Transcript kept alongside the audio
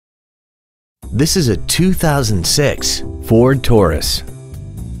This is a 2006 Ford Taurus.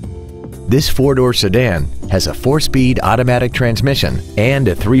 This four-door sedan has a 4-speed automatic transmission and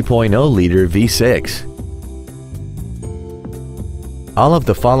a 3.0-liter V6. All of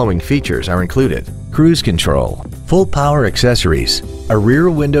the following features are included: cruise control, full power accessories, a rear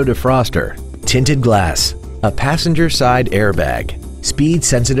window defroster, tinted glass, a passenger side airbag,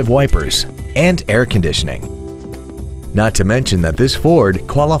 speed-sensitive wipers, and air conditioning. Not to mention that this Ford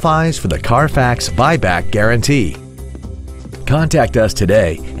qualifies for the Carfax buyback guarantee. Contact us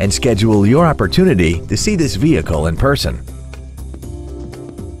today and schedule your opportunity to see this vehicle in person.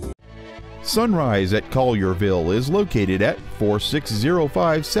 Sunrise at Collierville is located at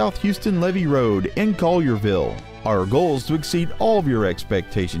 4605 South Houston Levee Road in Collierville. Our goal is to exceed all of your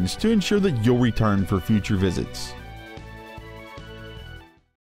expectations to ensure that you'll return for future visits.